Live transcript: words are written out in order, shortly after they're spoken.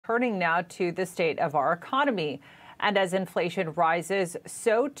Turning now to the state of our economy. And as inflation rises,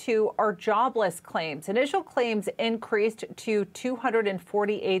 so too are jobless claims. Initial claims increased to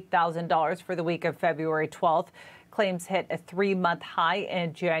 $248,000 for the week of February 12th. Claims hit a 3-month high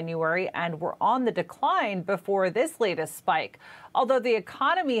in January and were on the decline before this latest spike. Although the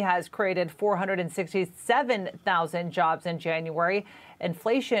economy has created 467,000 jobs in January,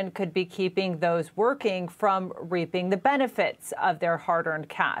 inflation could be keeping those working from reaping the benefits of their hard-earned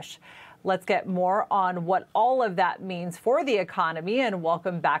cash. Let's get more on what all of that means for the economy and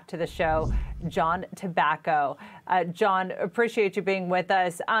welcome back to the show, John Tabacco. John, appreciate you being with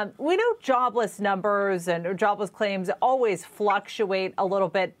us. We know jobless numbers and jobless claims always fluctuate a little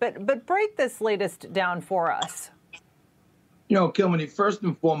bit, but break this latest down for us. You know, Kilmany, first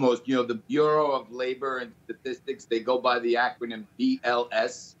and foremost, the Bureau of Labor and Statistics, they go by the acronym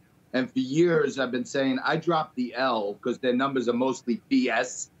BLS. And for years, I've been saying I dropped the L because their numbers are mostly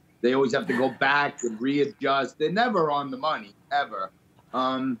BS. They always have to go back and readjust. They're never on the money, ever.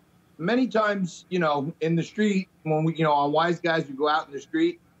 Many times, in the street, when we, our wise guys would go out in the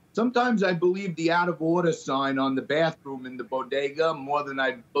street, sometimes I believe the out of order sign on the bathroom in the bodega more than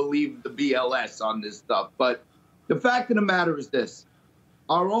I believe the BLS on this stuff. But the fact of the matter is this.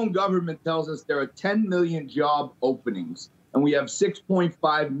 Our own government tells us there are 10 million job openings, and we have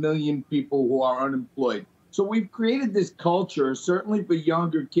 6.5 million people who are unemployed. So we've created this culture, certainly for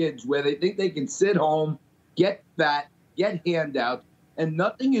younger kids, where they think they can sit home, get fat, get handouts, and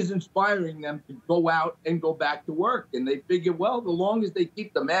nothing is inspiring them to go out and go back to work. And they figure, well, the long as they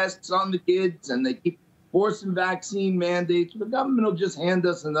keep the masks on the kids and they keep forcing vaccine mandates, the government will just hand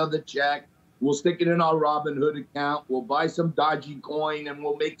us another check. We'll stick it in our Robinhood account. We'll buy some dodgy coin and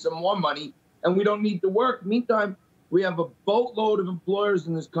we'll make some more money. And we don't need to work. Meantime, we have a boatload of employers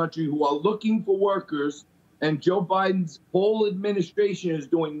in this country who are looking for workers. And Joe Biden's whole administration is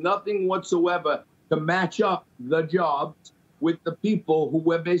doing nothing whatsoever to match up the jobs with the people who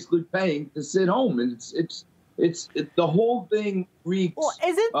we're basically paying to sit home. And it's the whole thing reeks. Well,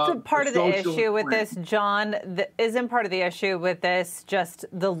 isn't part of the issue with this, John, isn't part of the issue with this just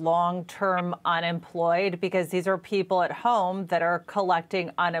the long-term unemployed? Because these are people at home that are collecting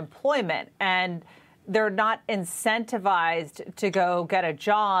unemployment and they're not incentivized to go get a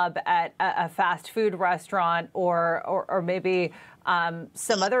job at a fast food restaurant or maybe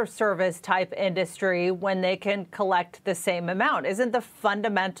some other service type industry when they can collect the same amount. Isn't the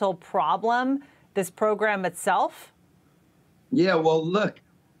fundamental problem this program itself? Yeah, well, look,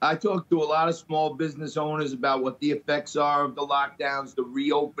 I talked to a lot of small business owners about what the effects are of the lockdowns, the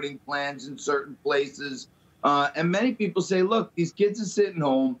reopening plans in certain places. And many people say, look, these kids are sitting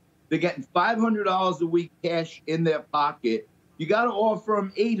home. They're getting $500 a week cash in their pocket. You got to offer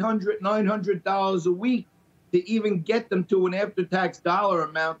them $800, $900 a week to even get them to an after-tax dollar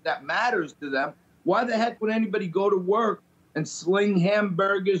amount that matters to them. Why the heck would anybody go to work and sling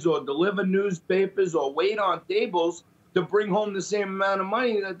hamburgers or deliver newspapers or wait on tables to bring home the same amount of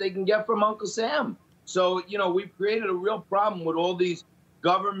money that they can get from Uncle Sam? So, we've created a real problem with all these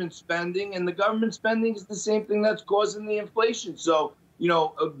government spending, and the government spending is the same thing that's causing the inflation. So,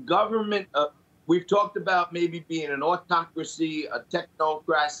 a government, we've talked about maybe being an autocracy, a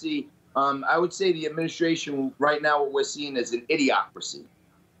technocracy. I would say the administration right now, what we're seeing is an idiocracy.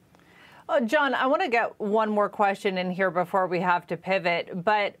 John, I want to get one more question in here before we have to pivot.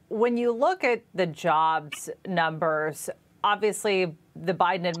 But when you look at the jobs numbers, obviously the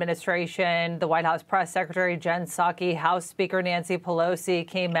Biden administration, the White House press secretary Jen Psaki, House Speaker Nancy Pelosi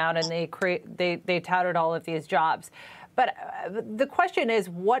came out and they touted all of these jobs. But the question is,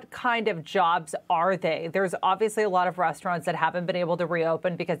 what kind of jobs are they? There's obviously a lot of restaurants that haven't been able to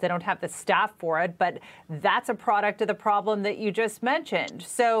reopen because they don't have the staff for it. But that's a product of the problem that you just mentioned.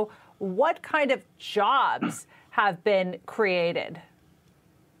 So what kind of jobs have been created?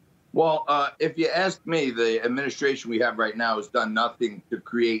 Well, if you ask me, the administration we have right now has done nothing to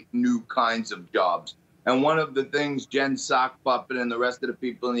create new kinds of jobs. And one of the things Jen Sock Puppet and the rest of the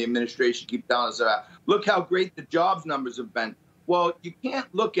people in the administration keep telling us about, look how great the jobs numbers have been. Well, you can't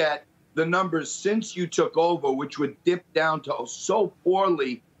look at the numbers since you took over, which would dip down to so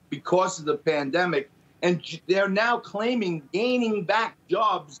poorly because of the pandemic. And they're now claiming gaining back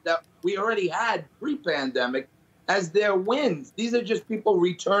jobs that we already had pre-pandemic as their wins. These are just people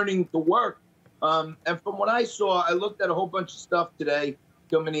returning to work. And from what I saw, I looked at a whole bunch of stuff today,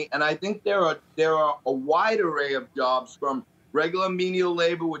 and I think there are a wide array of jobs, from regular menial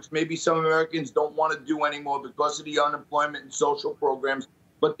labor, which maybe some Americans don't want to do anymore because of the unemployment and social programs.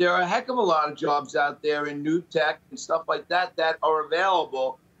 But there are a heck of a lot of jobs out there in new tech and stuff like that that are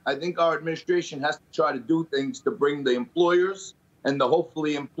available. I think our administration has to try to do things to bring the employers and the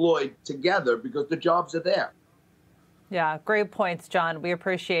hopefully employed together because the jobs are there. Yeah, great points, John. We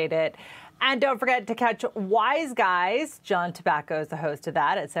appreciate it. And don't forget to catch Wise Guys. John Tabacco is the host of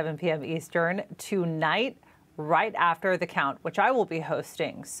that at 7 p.m. Eastern tonight, right after The Count, which I will be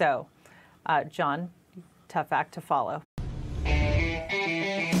hosting. So, John, tough act to follow.